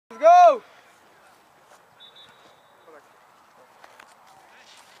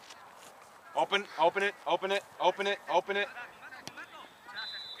Open it, open it, open it, open it.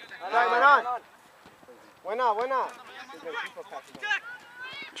 Manon. Buena, buena.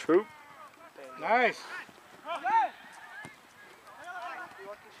 True. Nice.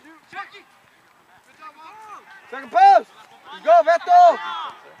 Second post. Let's go, Beto.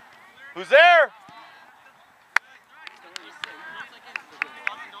 Who's there?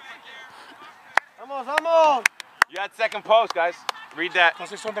 Vamos, vamos. You got second post, guys. Read that.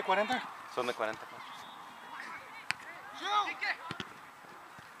 Entonces son de 40. Son de 40.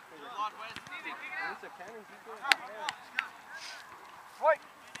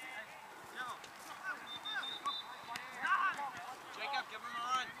 Jacob, give him a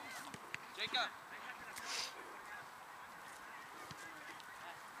run. Jacob.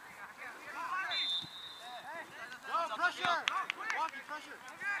 Go, pressure. Walkie, pressure.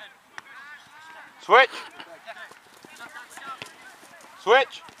 Switch.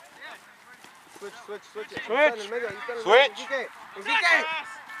 Switch. Switch. Switch. Enrique.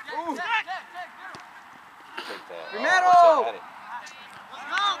 Primero.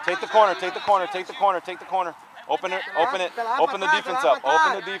 Take the corner, take the corner, take the corner, take the corner. Open it, open it. Open the defense up.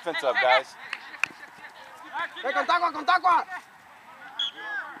 Open the defense up, guys. Con tagua.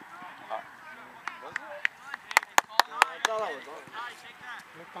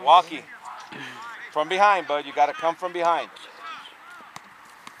 Walkie. From behind, bud. You got to come from behind.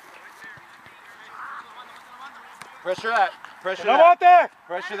 Pressure that. Pressure that.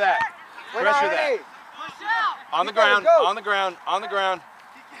 Pressure that. Pressure that. On the ground. On the ground. On the ground.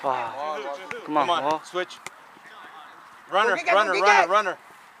 Come on. Switch. Runner. Runner.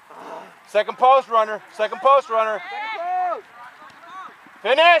 Second post runner. Second post runner.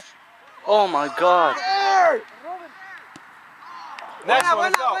 Finish. Oh my God. Next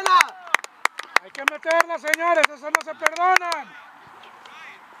one. Let's go. Hay que meterla, señores. Eso no se perdonan.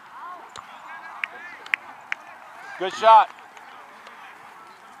 Good shot.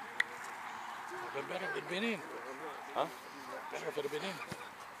 Better if it been in. Huh? Better if it had been in.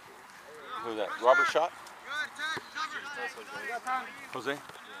 Who's that? Robert shot? Jose?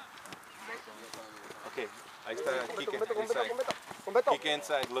 Okay. Ahí está Kike inside. Kike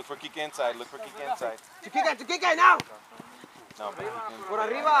inside. Look for Kike inside. Look for Kike inside. Kike now. No, but Por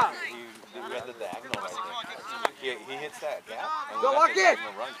arriba. we had the diagonal right there. He hits that gap. And Go, walk it.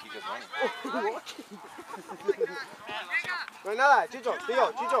 Run. Kike's running. No hay nada, Chicho,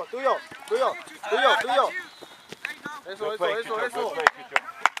 tuyo. Eso. Good play, Chicho.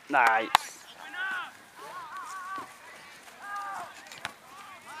 Nice.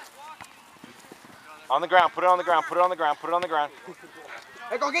 On the ground, put it on the ground, put it on the ground, put it on the ground.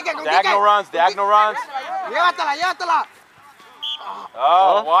 Con Kike. Diagonal runs. Llévatela.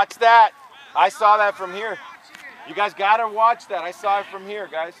 Oh, watch that. I saw that from here. You guys gotta watch that. I saw it from here,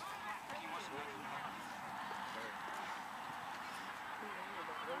 guys.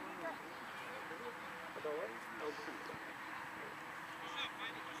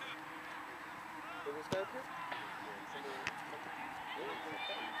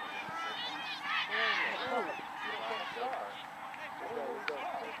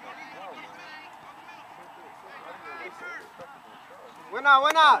 Buena. You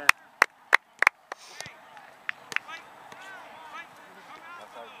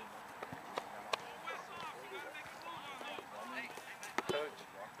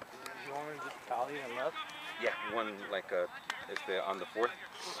want me to just tally and left? Yeah, one like on the fourth,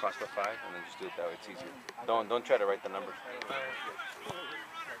 cross the 5, and then just do it that way. It's easier. Don't try to write the numbers.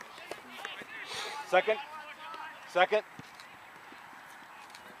 Second.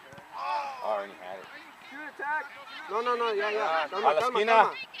 Oh, already had it. No, ya. A la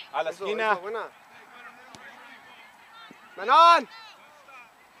esquina. Eso, buena. Manon.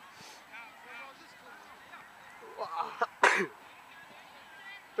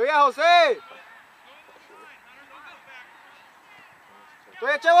 Tuya, José.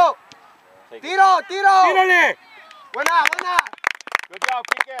 Tuya, Chevo. Tiro. ¡Tírale! Buena. Good job,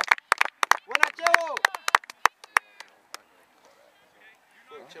 Kike. Buena, Chevo.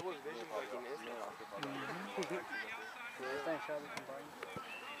 Chevo's vision fucking is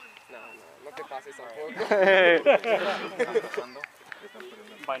no te pases tampoco.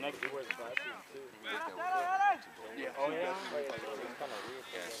 By next year, wear the glasses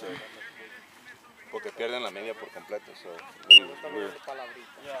too. Porque pierden la media por completo. So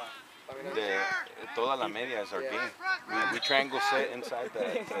toda la media is our game. We triangle set inside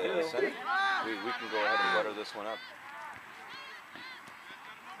the center. We can go ahead and butter this one up.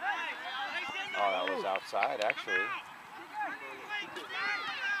 Oh, that was outside, actually.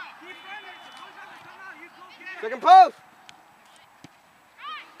 Second post.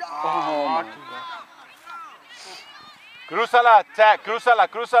 Oh my Crúzala, tag, crúzala,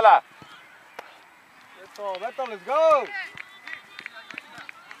 crúzala. Beto, let's go.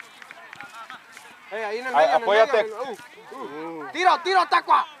 Hey, ahí en el Ay, medio, apóyate. en el medio. Tiro,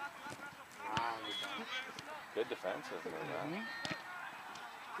 Tacua. Good defensive. Man.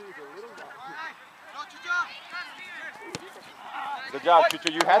 Good job, Chucho.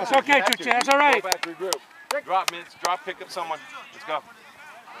 You had That's to. okay, You had Chucho. to. That's all right. Go back, regroup. Drop, Mitch. Drop, pick up someone. Let's go.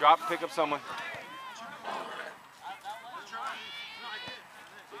 Drop, pick up someone.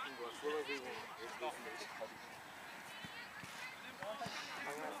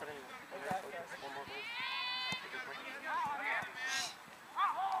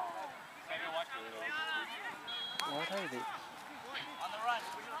 What are they?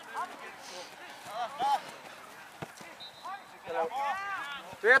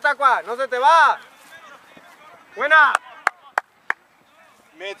 Sigue, Tacua, no se te va. Buena.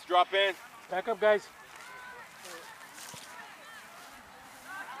 Mitch, drop in. Back up, guys.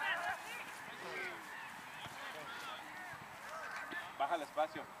 Bájale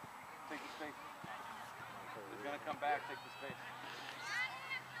espacio. Take the space. He's gonna come back. Take the space.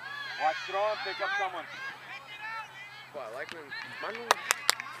 Watch throw and pick up someone. Well, I like when Manu.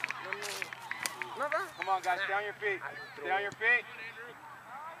 Come on, guys. Stay on your feet. Stay on your feet.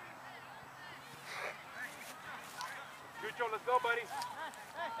 Chucho, let's go, buddy.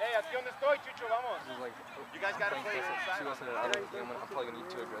 Hey, aquí donde estoy, Chucho, vamos. You guys gotta play inside. I'm probably gonna need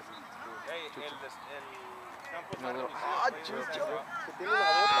 2 aggressive. Hey, en campo No, no. Chucho.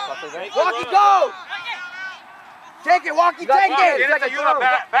 Walkie, go! Take it, Walkie, take it! Tienes ayuda.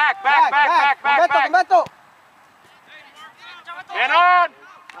 Back. Beto. Man on!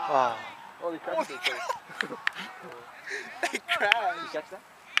 Wow. Holy crap. They crashed. You catch that?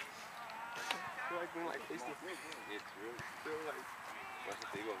 It's really.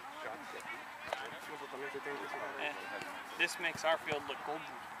 This makes our field look golden.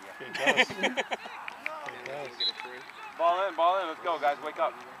 It does. It does. Ball in. Let's go, guys. Wake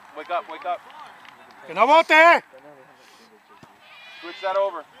up. Que no bote. Switch that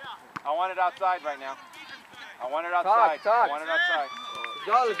over. I want it outside right now. I want it outside. Talk. I want it outside.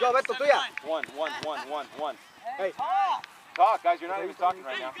 Let's go, Beto, tuya. One. Hey. Talk, guys. You're not even talking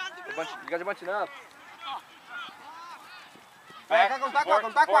right now. You guys are bunching up. Back. Con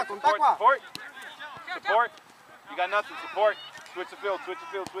Tacua. Support. You got nothing. Support. Switch the field.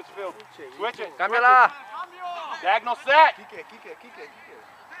 Switch it. Cámbiala. Diagonal set. Kike.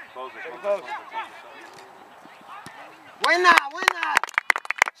 Close it. Close. Buena.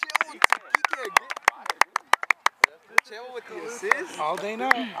 Chevo with the assist. All day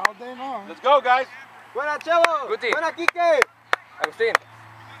long. Let's go, guys. Buena, Chevo. Guti. Buena, Kike. Agustin,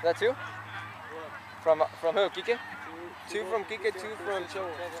 is that 2? From who? Kike? 2 from Kike, 2 from Chevo.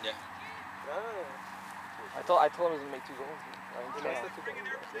 Yeah. I told him he was gonna make 2 goals.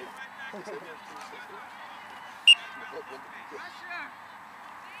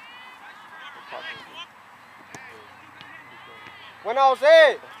 Buena,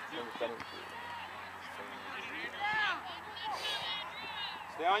 Jose.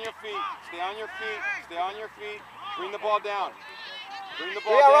 Stay on your feet. Bring the ball down.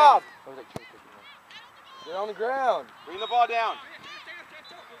 Yeah, Rob. Get on the ground. Bring the ball down.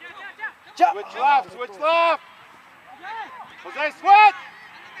 Jump. Switch left. Jose, switch.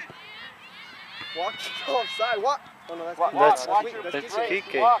 Walk offside. Walk. Oh no, that's Walk, That's- watch Kike. your that's break.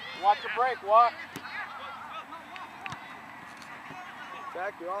 Kike. Watch your break. Walk.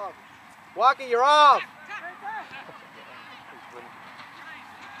 Back, you're off. Walkie, you're off.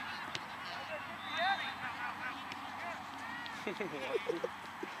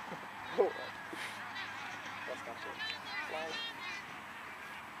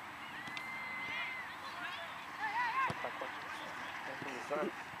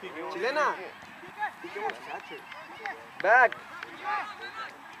 Chilena. Back.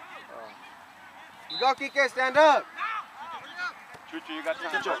 Let's go, Kike, stand up. Chucho, you got time.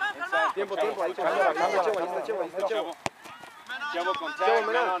 Inside. Tiempo. Chevo. Ahí está Chevo. Chevo, contact.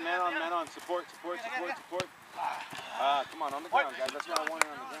 Chevo, Man on. Support. Come on the ground, guys. That's what I wanted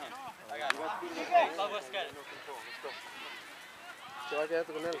on the ground. Chevo,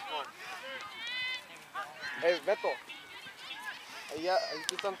 quédate con él. Hey, Beto. Ahí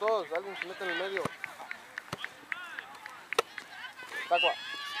están todos. Alguien se mete en el medio. Tacua.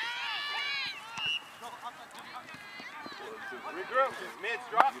 Regroup. Mids,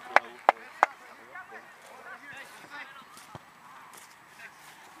 drop.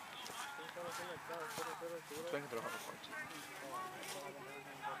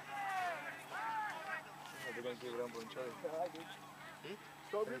 They're going to give it up on each other.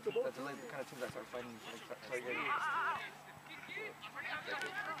 That's the kind of teams that start fighting.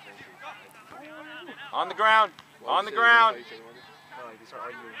 On the ground. On the ground.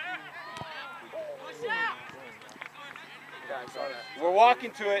 We're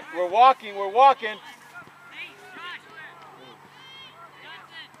walking to it. We're walking. We're walking.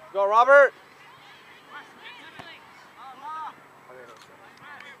 Go, Robert.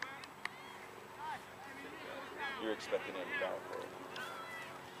 You're expecting it to battle for it.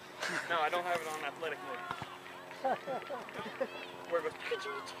 No, I don't have it on athletic mode. Where it goes.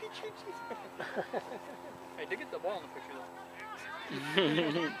 Hey, did get the ball in the picture though. Hey,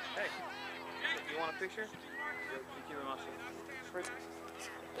 you want a picture? You keep it on.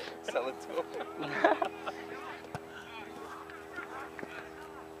 Sell it to him.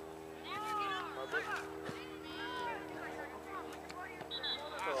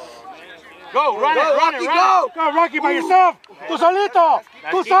 Go, run it, run it, run it. Go, Rocky, by yourself. Tú solito.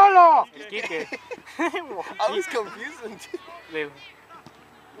 Tú solo. I was confusing.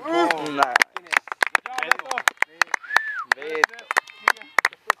 Nah.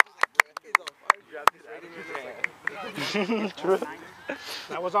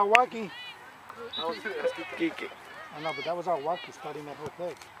 That was all Rocky. Kike. I know, but that was all Rocky starting that whole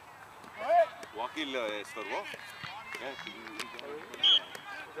play. Walkie lo estorbó.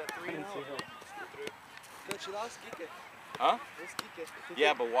 Coach, you lost Kike. Huh? Where's Kike?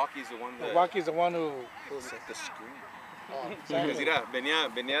 Yeah, but Walkie's the one that Rocky's the one who set the screen. Because mira,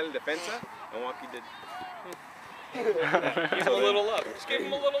 venía el defensa, and Walkie did. Give him a little love. Just give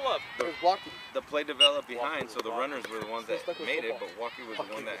him a little love. The play developed behind, so the runners were the ones that made it, but Walkie was the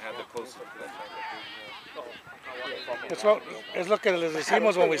one that had the closest. it's lo que les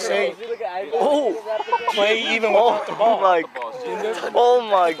decimos when we say Oh! play even without the ball. Oh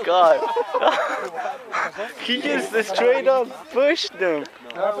my god. He just straight up pushed them.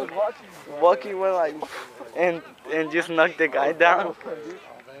 Walkie went like and just knocked the guy down.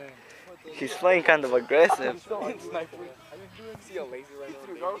 He's playing kind of aggressive. See how lazy right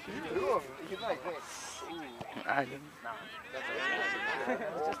now.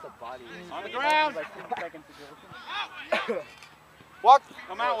 On the ground! Walk!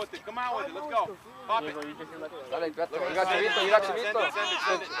 Come out with it, come out with it, let's go. Pop it. Dale, Beto. You got Chavito, you got Chavito.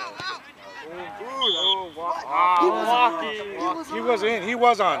 He was in. He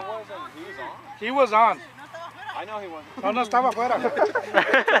was on. He was on. I know he wasn't. No, no estaba afuera.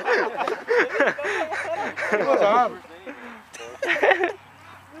 He was on.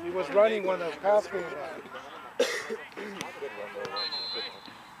 He was running when the pass came by.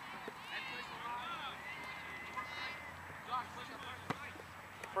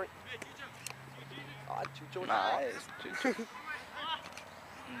 Nice.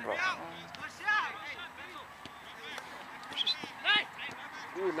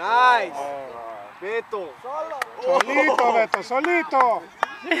 Ooh, nice. Beto. Solito, Beto, solito.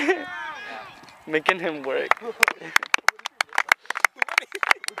 Making him work.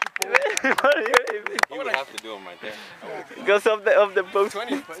 He would have to do him right there. Goes up the post.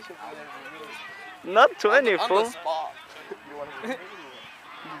 20. Not 20, On the fool. spot.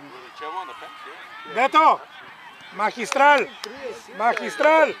 Beto. Magistral.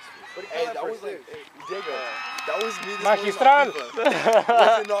 Magistral. Hey, that was like, Diego, that was me. Magistral.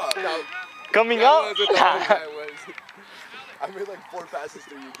 Coming up. I made like 4 passes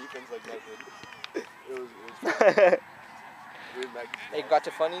through your defense like that. It was fun. It got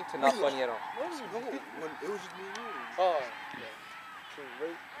you funny to not funny at all. No, it was just me and you. Oh.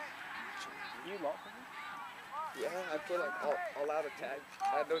 You lost me? Yeah, I put like all out attack. I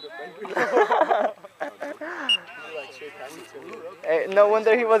had no defender. Like straight passes to me. Hey, no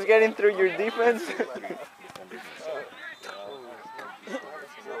wonder he was getting through your defense.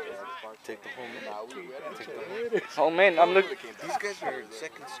 Take the home. Oh man, I'm looking. These guys are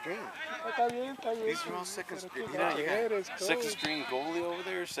second string. These are all second string. You know, you got second string goalie over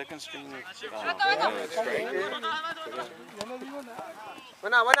there, second string striker.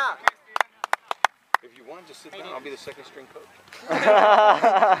 Buena. If you want, just sit down. I'll be the second string coach.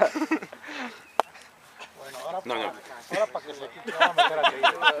 No. Ahora para que se quite, vamos a meter a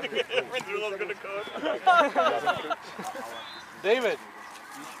David.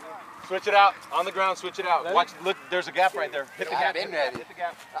 Switch it out. On the ground, switch it out. Watch, look, there's a gap right there. Hit the gap. Hit the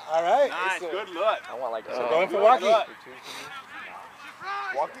gap. All right. Nice, good look. I want like So going for Walkie.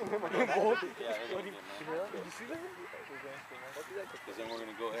 Walking him again, both. Did you see that? Because then we're going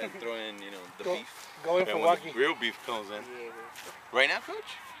to go ahead and throw in, you know, the beef. Going for And when Walkie. the real beef comes in. Right now,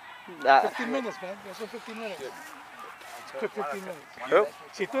 coach? 15 minutes, man. Eso es 15 minutes. Took 15 minutes. Oh.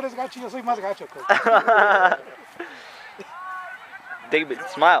 Si tú eres gacho, yo soy más gacho, coach. David,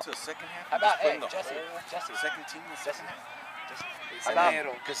 smile. So second half. How about just putting Jesse? Second team in the second half.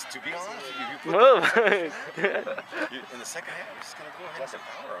 Because to be honest with you, if you Move. in the second half, you're just going to go ahead and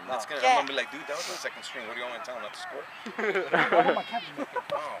devour him. I'm going to be like, dude, that was the second string. What do you want me to tell him not to score? I want my captain back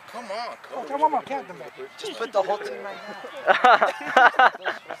there. Oh, come on, coach. I want my captain back there. Just put the whole team right now.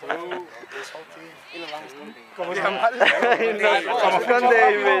 Como están? Con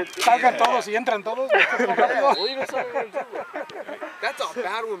David. Salgan todos y entran todos. That's a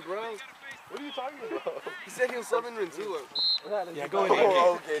bad one, bro. What are you talking about? He said he'll summon Renzula. Yeah, go ahead.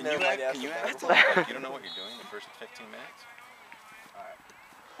 Okay, Can you act like you don't know what you're doing the first 15 minutes?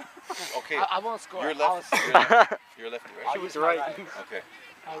 Okay. I won't score. You're left. You're left, right? She was right. Okay.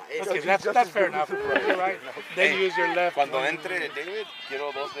 Okay, that's fair enough. You're right. Then you use your left. Cuando entre David,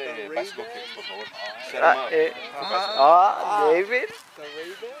 quiero dos de bicycle kicks, por favor. Set him up. David.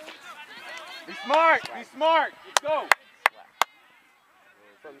 Be smart. Be smart. Let's go.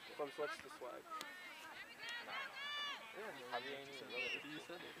 From sweats to swag. I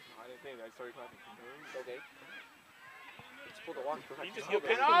didn't think that. I started clapping. Okay. Just pull the walk. He'll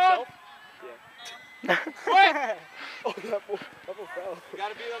pick himself. What? Oh, that fool fell. You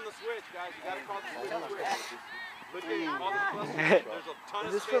gotta be on the switch, guys. You gotta call the switch. Look at all the clusters. There's a ton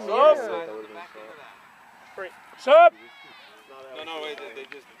of space. Sub. No, wait.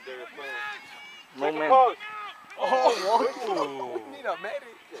 They're playing. Moment. Pose. Oh, need a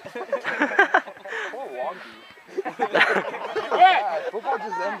medic. Poor Wonky. Wait. Football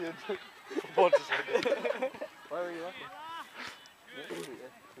just ended. Why were you laughing?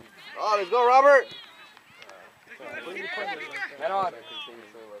 Oh, let's go, Robert. Head on.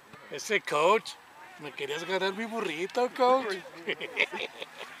 Ese coach. Me querías ganar mi burrito, coach.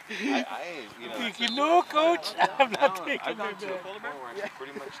 Dije, no, coach. I'm not taking it back.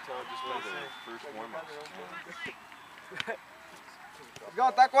 Pretty much tell just by the first warm-up. Let's go,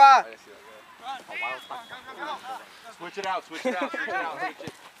 Taqua. Switch it out.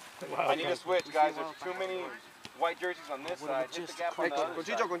 I need a switch, guys. There's too many white jerseys on this side. Hit the gap on the other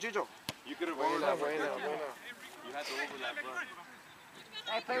side. Conchicho. You could have overlapped. You had to overlap, bro.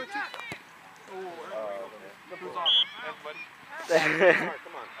 Hey, play with you. Who's on? Everybody.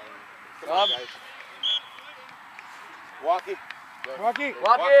 Come on, guys. Walkie. Walkie.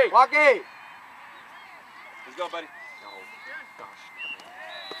 Let's go, buddy.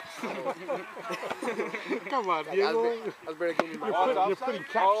 Come on, Diego. That's better give me my Oh, it's You're outside? putting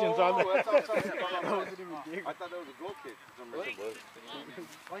captions on there. That's outside. I thought that was a goal kick.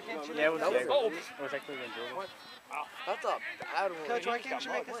 Yeah, it was That was actually when Jordan. That's a bad one. Coach, why can't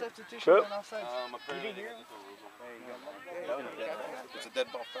you make a substitution Sure. on offside? Apparently it's a dead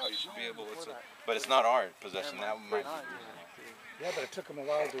ball foul. You should be able to. But it's not our possession. That might be. Yeah, but it took him a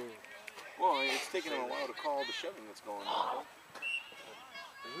while to. Well, it's taking him a while to call the shoving that's going on.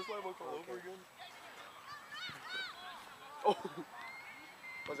 Is this live all over again? Oh.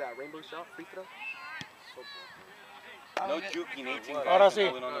 Was that a rainbow shot? Free throw? No juking 18 guys. Ahora sí.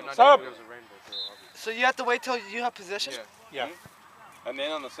 holding on to the Sub. ball. So you have to wait till you have possession? Yeah. And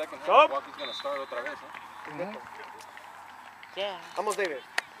then on the second Sub. half, Walkie's going to start otra vez. Huh? Yeah. Vamos, David.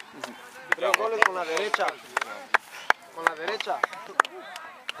 Tres goles con la derecha. Con la derecha.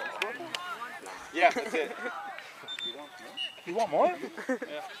 Yeah, that's it. You want more? All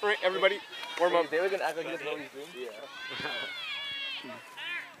right, everybody. Warm up. They were gonna act like he doesn't know what he's doing.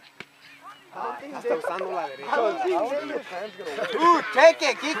 Está usando la derecha. Ooh, take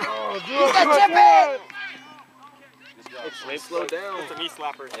it, kick it. Oh, Chip it. Slow down. It's a knee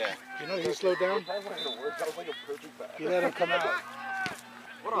slapper. Yeah. You know he slowed down? That was like a perfect pass. He let him come out.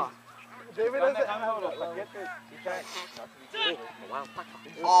 Hold on. David doesn't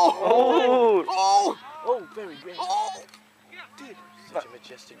Oh! Oh, very great. Oh! Dude. Such a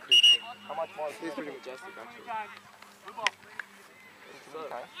majestic creature. How much more? He's pretty majestic, actually.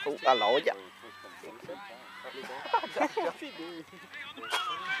 A la olla.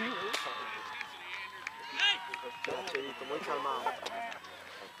 Muy calmado.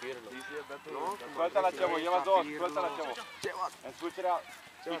 Suéltala, Chavo. Llevas dos. Suéltala, Chavo. And switch it out.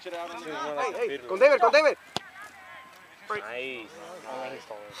 Switch it out. Hey, con David, con David. Nice.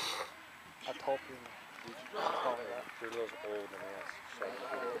 I told him.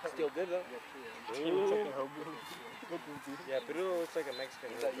 Still good, though. Yeah, Pirlo looks like a Mexican.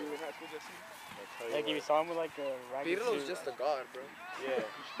 Is that you in high school, Jesse? Like if you saw him with like a ragged Pirlo's just a god, bro. Yeah.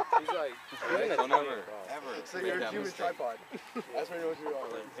 He's like, Don't ever. it's like your human tripod. That's where you know what you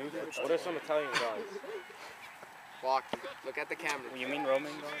are. What are some Italian gods? Walkie. Look at the camera. You mean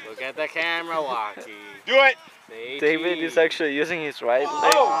Roman gods? Look at the camera, Walkie. Do it. David is actually using his right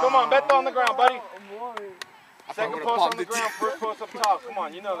leg. Oh, come on. Beto on the ground, buddy. Second would've post on popped the it. ground, first post up top. Come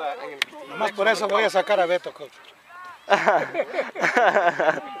on, you know that. Nomás por eso voy a sacar a Beto, coach.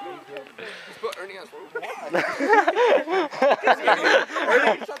 Just put Ernie as well.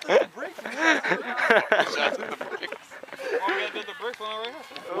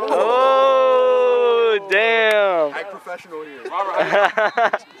 Oh, damn. I'm professional here.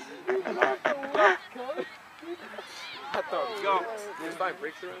 Go. There's 5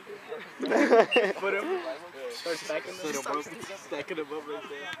 breaks around here. Put him. Start stacking them. Stacking them up right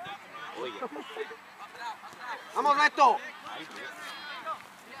there. Vamos, Reto.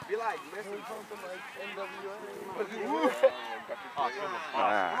 Be like Messi from like NWA.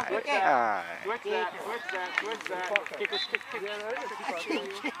 Switch that, switch that. Kick.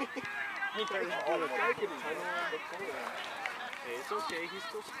 Hey, it's okay. He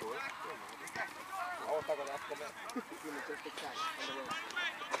still scores.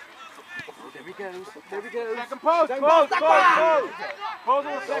 Second post. Pose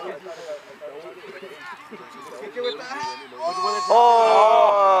on the second.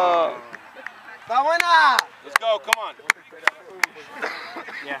 Oh. Está buena. Let's go, come on.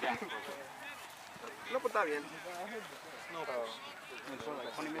 Yeah. No, pues está bien.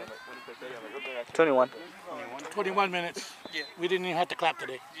 21. 21 minutes. Yeah. We didn't even have to clap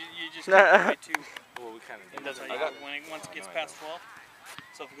today. You just can't play 2. Well, we kind of And that's how you go. Once it gets past 12.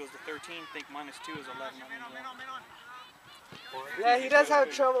 So if it goes to 13, think minus 2 is 11. Yeah, he does have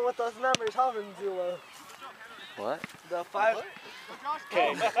trouble with those numbers. What? The 5.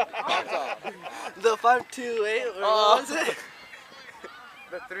 Okay. The 528. Or what was it?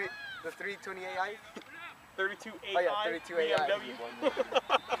 The 328i? 32 AI. Oh yeah, 32ai. BMW.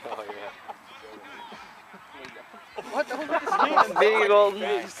 Oh, yeah. What the hell is this? Big old.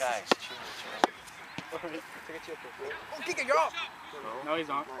 Guys, Oh, kick it, you're off. No, he's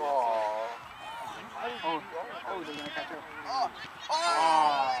on. Oh. Oh, they're gonna catch up.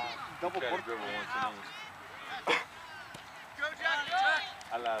 double dribble once and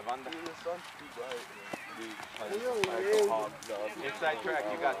a la banda. Inside track,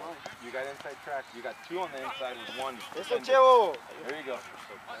 you got inside track. You got 2 on the inside with 1. Eso, Chevo. There you go.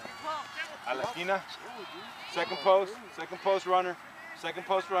 A la esquina. Second post runner. Second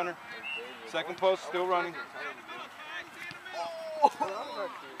post runner. Second post still running. That's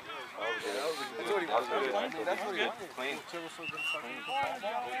what he wants. That's what he wants. Clean.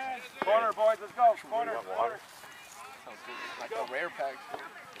 Corner, boys, let's go. Corner. Like a rare pack.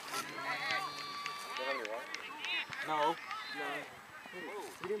 No.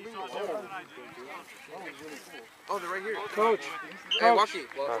 Oh, they're right here. Coach, Hey, Walkie.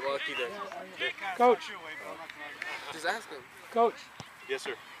 Walkie there. coach, Just ask him. coach. Yes,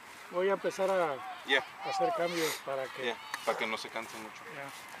 sir. Voy a empezar a Yeah. hacer cambios para que Yeah. Para que no se canse mucho.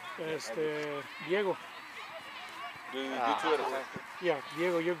 Diego. Do 2 at a time. Yeah,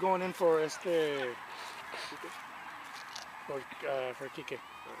 Diego, you're going in for for Kike.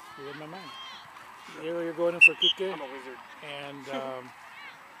 You're my man. Diego, you're going in for Kike. I'm a wizard. And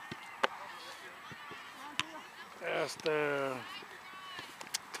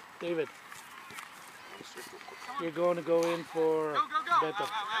David, you're going to go in for Beto.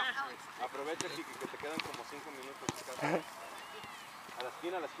 Aprovecha, Kiki, que te quedan como 5 minutos. A la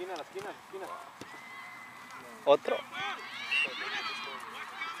esquina, a la esquina, a la esquina, a la esquina. Otro. I'm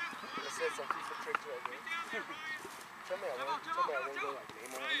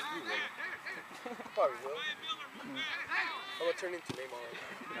gonna turn into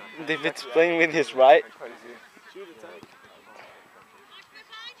Neymar. David's playing with his right. Shoot attack.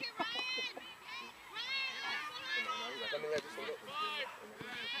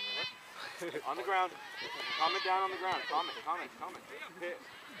 On the ground. Comment down on the ground. Comment.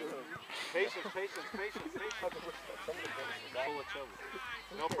 Patience.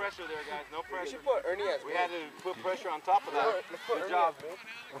 No pressure there, guys. No You pressure. should put Ernie as We had to put pressure on top of that. Good job. Good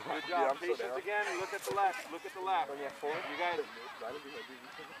I'm job. so Patience down. again. Look at the left. Look at the left. You guys.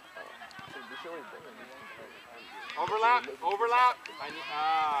 Overlap.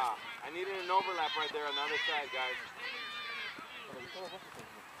 I needed an overlap right there on the other side, guys.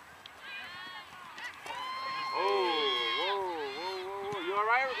 Whoa. You all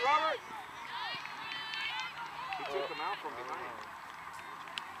right, Robert? He took him out from behind.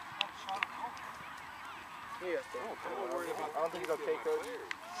 I don't think he's okay, coach.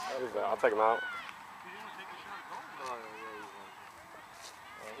 I'll take him out.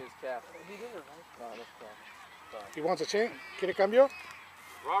 His calf. He wants a change. ¿Quiere cambio?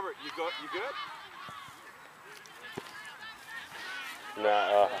 Robert, you good?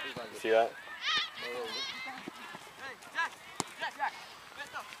 Nah, see that?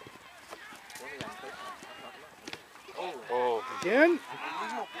 Oh. Again?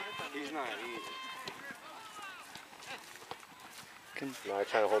 He's not. seconds. No, I'm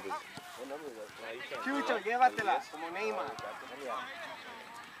trying to hold it. Chucho, llévatela, como Neymar.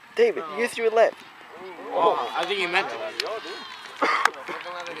 David, use your left. Oh, I think he meant it. You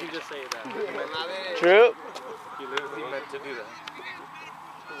can just say that. True. He literally meant to do that.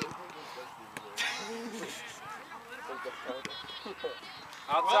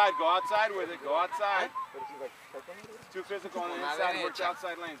 Outside, go outside with it. Go outside. It's too physical on the inside. Work the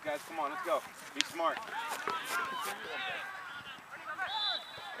outside lanes, guys. Come on, let's go. Be smart.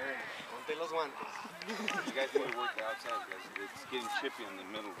 Ponte los guantes. You guys need to work the outside, guys. It's getting chippy in the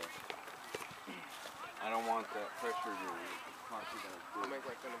middle there. I don't want that pressure to I'll make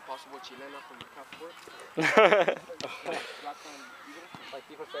like an impossible chilena from the half court. Like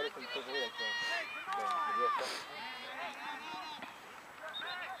people started from Korea, so.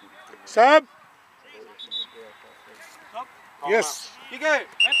 Sub. Yes. Kike,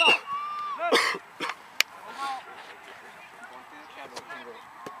 Beto.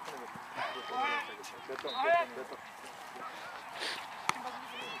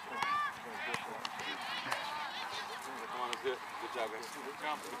 Come on, it's good. Good job, guys. Good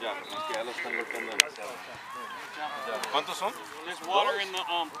job. Okay, ya los están golpeando demasiado. ¿Cuántos son? There's water in the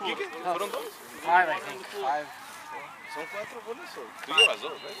pool. ¿Fueron dos? 5, I think. 5. ¿Son cuatro goles o? Tú llevas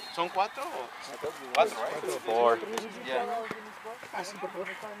dos, ¿eh? ¿Son cuatro o? Cuatro, right? 4. Yeah.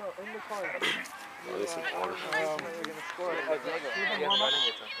 Oh, this is water.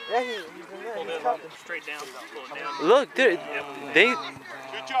 Straight down. Pull it down. Look, they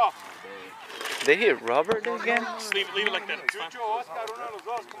Good job. they hit Robert again. Just leave it like that. It's fine. Chucho, Oscar, uno de los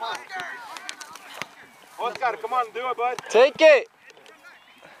dos. Come on. Oscar, come on, do it, bud. Take it.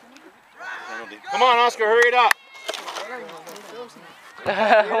 Come on, Oscar, hurry it up.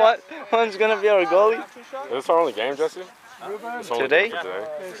 What? One's gonna be our goalie Is this our only game, Jesse? It's only today. game for today.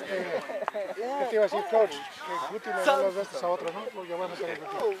 ¿Qué te iba a decir, coach? Que Guti le da las veces a otro, ¿no? Lo que van a hacer.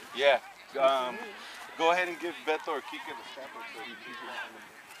 Yeah. Go ahead and give Beto or Kike the stopper.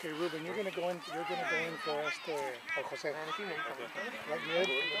 Okay, Ruben, you're gonna go in for Jose. Right mid.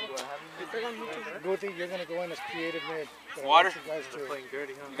 Guti, you're gonna go in as creative mid. But I want Water? you guys to- You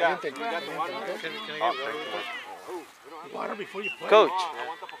got the water? Can I get Water before you play. Coach,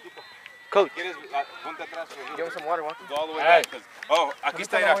 coach. ¿Quieres? Ponte atrás. Give him some water, Juan. Go all the way back. 'Cause- Oh, aquí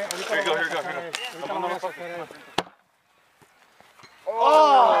está. Ahorita Here lo you voy- go, ahorita here you go, lo here you go. ahorita lo voy a sacar.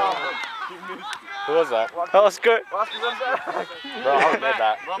 Who was that? Oscar. Bro, I would have made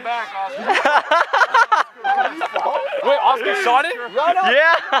that. Run back, Oscar. Wait, Oscar shot it?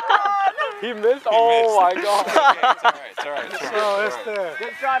 Yeah. He missed? Oh my god. It's alright, it's alright. So it's the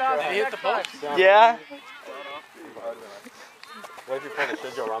Did he hit the post? Yeah. What if you pull the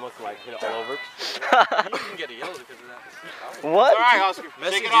Sergio Ramos and like hit it all over? You can get a yellow because of that. What? Alright, Oscar. Messi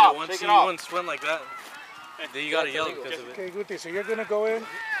Take did it off. it once. Take He it off. once went like that. Then you got a yellow because of it. okay, Guti. So you're gonna go in.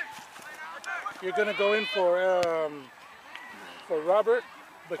 You're gonna go in for Robert,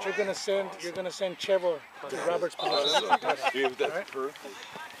 but you're gonna send Chevo to Robert's position. Dude, that's Alright. perfect.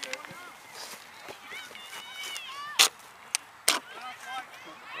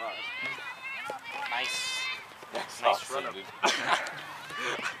 Nice. That's Nice awesome, run up. dude.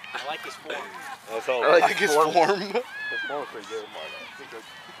 I like his form. That's all. I like his form. His form was pretty good.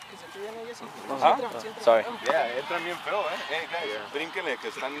 Sorry. Yeah, entran bien feo, eh. Hey, guys, brínquenle que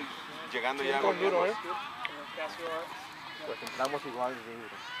están llegando ya. Con duro, eh.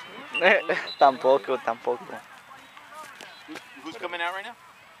 Tampoco, tampoco. Who's coming out right now?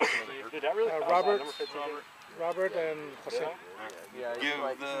 Did that really? Robert and Jose. Yeah, Give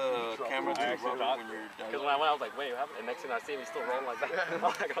the camera to Robert when you're Because done. when I went, I was like, wait, what happened? And next thing I see him, he's still rolling like that. I'm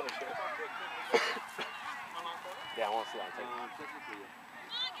like, oh shit. Yeah, I want to see that on tape.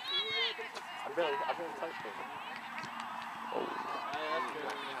 I've been touched it.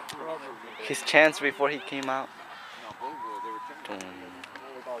 His chance before he came out.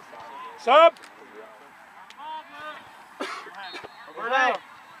 Sub.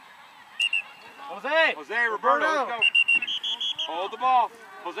 Jose! Jose, Roberto, let's go. Hold the ball.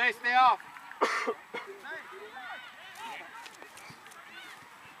 Jose, stay off.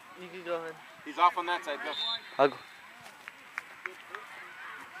 You can go ahead. He's off on that side, go. I'll go.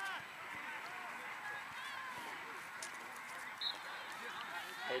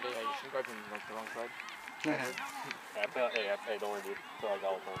 Hey, you should grab him like the wrong side. Hey, don't worry, dude. I feel like that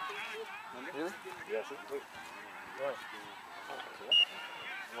all the time. Really? Yes. Wait. What?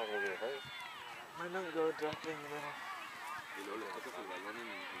 I'm not gonna get hurt. Might not go directly in the middle.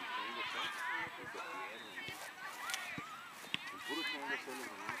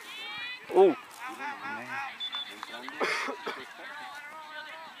 Ooh.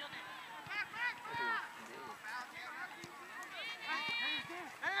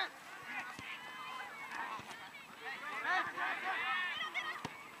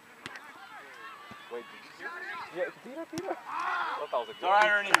 Yeah, tira. I thought that was a It's all right,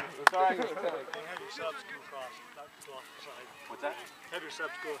 Ernie. It's all right. Have your subs go across, not go off the side. What's that? Have your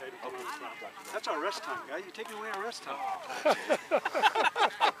subs go ahead and come on the top. That's our rest time, guys. You're taking away our rest time.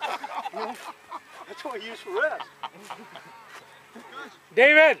 That's what we use for rest.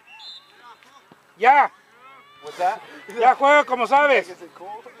 David! Ya! What's that? Ya juega como sabes.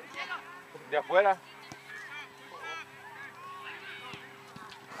 De afuera.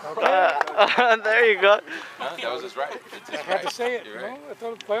 There you go. Huh? That was his right. It's his I had to right. say it, You're you right. know?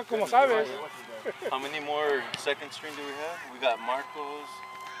 Esto juega como sabes. How many more second string do we have? We got Marcos,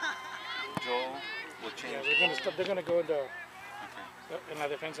 Joel. We'll Yeah, change. they're gonna go in la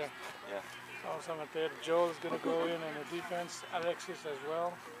defensa. Yeah. Vamos a meter, Joel's gonna go in the defense, Alexis as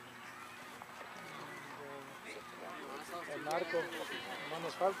well. And Marco, no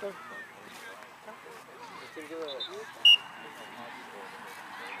nos falta.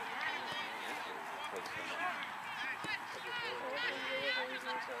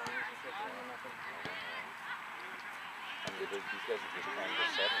 I mean, these guys are just trying to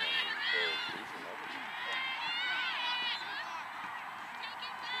settle and they're losing everything.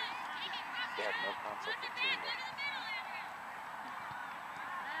 They have no concept of teamwork.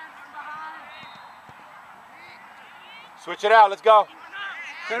 Switch it out, let's go.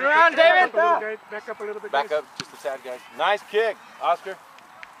 Turn around, David! Back up a little bit, Back guys. up, just a tad, guys. Nice kick, Oscar.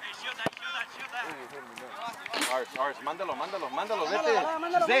 Ars, mándalo,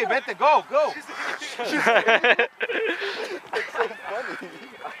 vete. Zay, vete, go.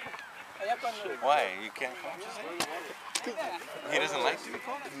 Why? You can't call Jose? He doesn't like to be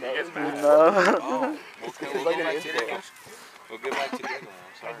called? No. Oh, okay, we'll get back to Diego. We'll get back to Diego.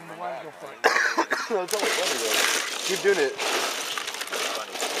 Sorry. It's always funny though. Keep doing it.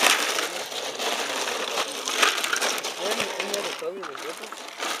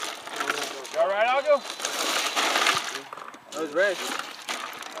 You all right, Algo? That was red.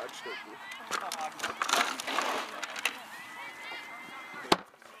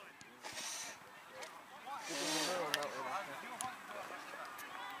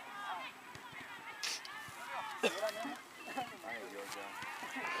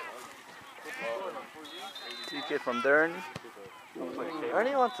 TK from Dern.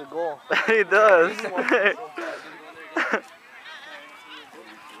 Ernie wants a goal. He does. I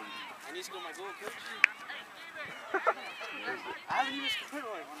need to go my goal, coach. I haven't even scored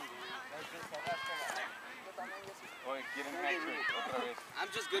one. I'm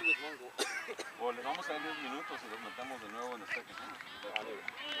just good with one goal. Well, les vamos a dar 10 minutos y los metemos de nuevo en the second half.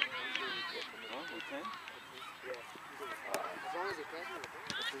 No, we can? As long as they pass me.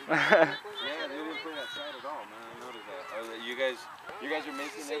 Yeah, they didn't play that side at all, man. I noticed that. You guys are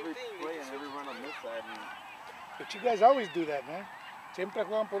making every play and every run on this side. And But you guys always do that, man. Siempre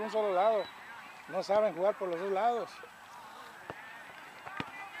juegan por un solo lado. No saben jugar por los dos lados.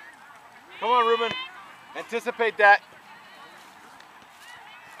 come on, Ruben. Anticipate that.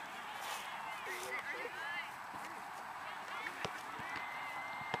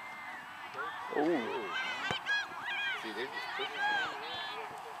 Ooh. See, they're just pushing.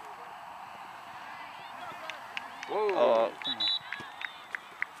 Whoa. Oh, come on.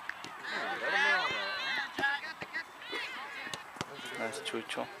 Nice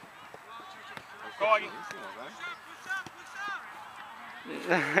Chucho. Go again.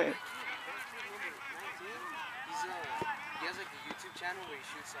 He has like a YouTube channel where he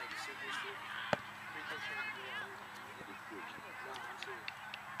shoots like super shit.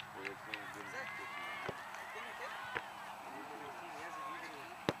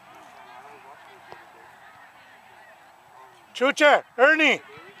 Chuche, Ernie,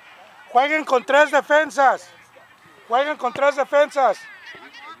 jueguen con tres defensas. Jueguen con tres defensas.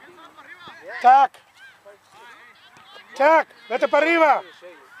 Tac. Tac, vete para arriba.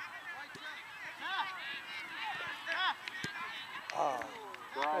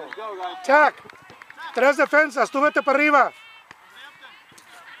 Tac. Tres defensas, tú vete para arriba.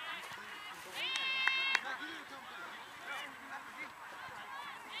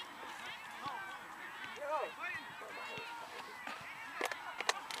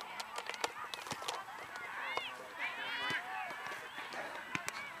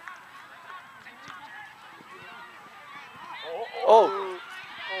 Oh.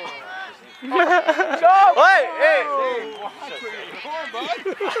 Hey, hey.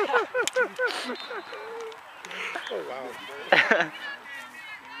 Oh, wow. And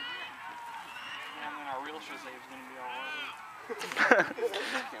then our real Shazay is going to be all right.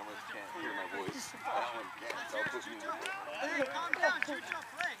 Cameras can't hear my voice. That one can't, so I'll put you in the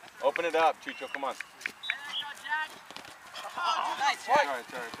Open it up, Chucho, come on. Alright.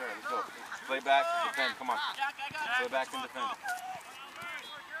 Let's go. Play back, defend. Come on. Play back and defend.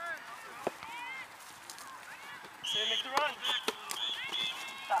 Make the run.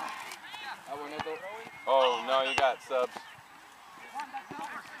 Oh, no, you got subs.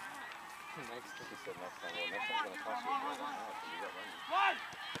 Next. He said next time. Well, next time's going to cost you.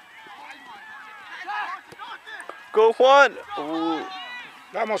 Go Juan! Ooh.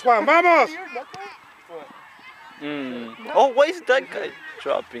 Vamos, Juan, vamos! Oh, why is that guy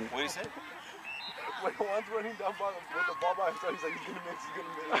dropping? What did he say? When Juan's running down by with the ball by himself, he's like, he's gonna miss.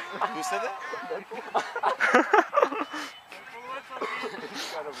 Who said that?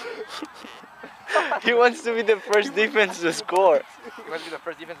 He wants to be the first defense to score. He must be the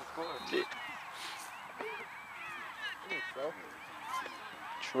first defensive scorer.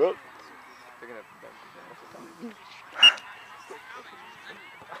 True. They're gonna.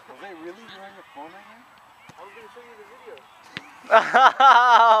 Was they really doing the phone right now? I was going to show you the video.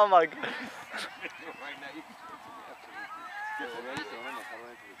 Oh my god. Right now, you can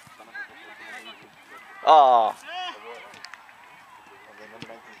Oh.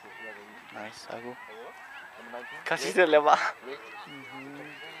 Nice, Agu. Casi se le va.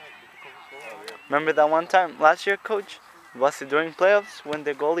 Remember that one time last year, coach? Was it during playoffs when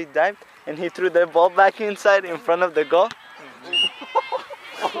the goalie dived and he threw the ball back inside in front of the goal?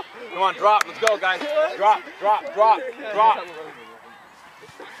 Come on, drop. Let's go, guys. Drop.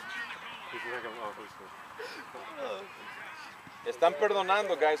 Están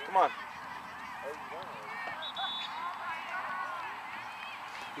perdonando, guys. Come on.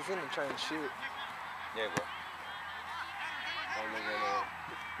 He's gonna try and shoot. Yeah, go.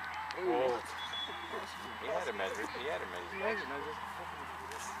 Oh. He had a measure.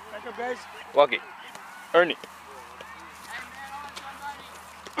 Back up, guys. Walkie. Ernie.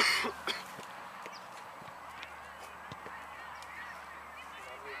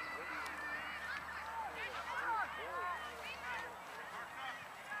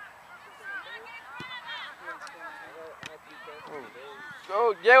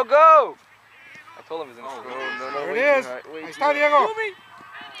 Go, Diego, go! I told him he was gonna score. No. There wait, it is. wait, Ahí está, Diego.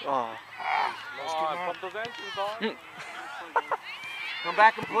 Oh. Come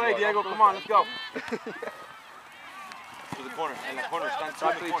back and play, Diego. Come on, let's go. To the corner. In the corner. Stand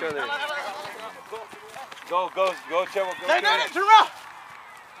Talk to each other. Go, Chevo. Go,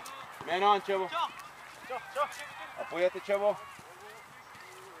 Man on, Chevo. Apóyate, Chevo.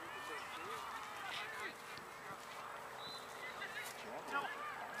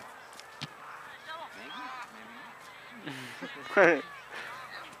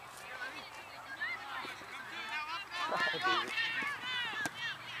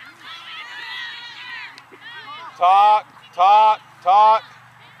 Talk.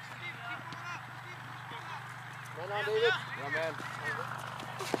 Man on, David. Yeah, man.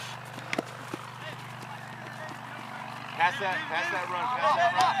 Pass that run.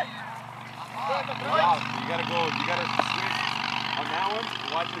 You gotta switch on that one.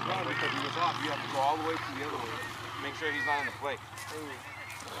 Watch the ground because he was off. You have to go all the way to the other way. Make sure he's not in the play.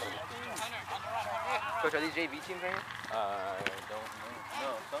 Coach, are these JV teams right here? I don't know. No,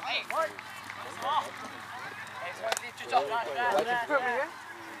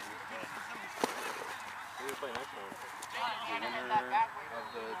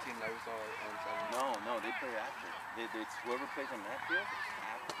 Of the team that we saw on Sunday. No, they play after. It's whoever plays on that field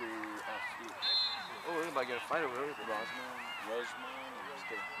after us. Oh, we're about to get a fight over here. Rosman,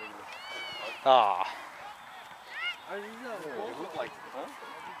 Ah. They look like, huh?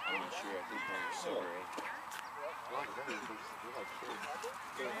 I'm not sure. I think they're silver.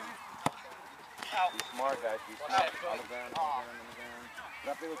 Be smart, guys. Be smart. On the ground.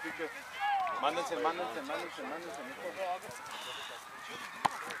 Rápido, Picho. Mándense.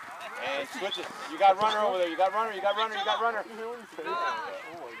 And switch it. You got runner over there. You got runner.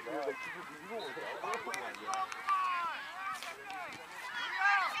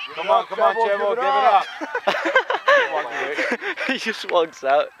 Come on, Chevo. Give it up. He just walks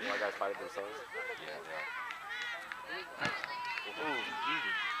out. You guys fighting themselves?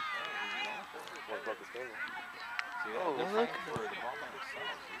 What broke his finger?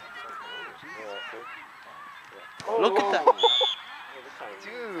 Look at that.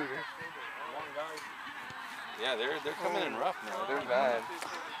 Dude. Yeah, they're coming in rough now. They're bad.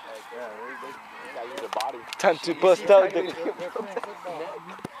 They gotta use their body. Time to bust out the...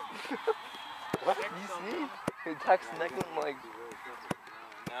 What? You see? He attacks Necklin like...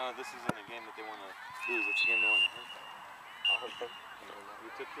 No, this isn't a game that they want to lose. It's a game they want to hurt. You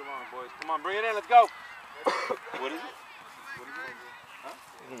took too long, boys. Come on, bring it in. Let's go. What is it?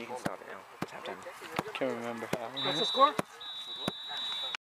 You can stop it now. It's halftime. Can't remember how. What's the score?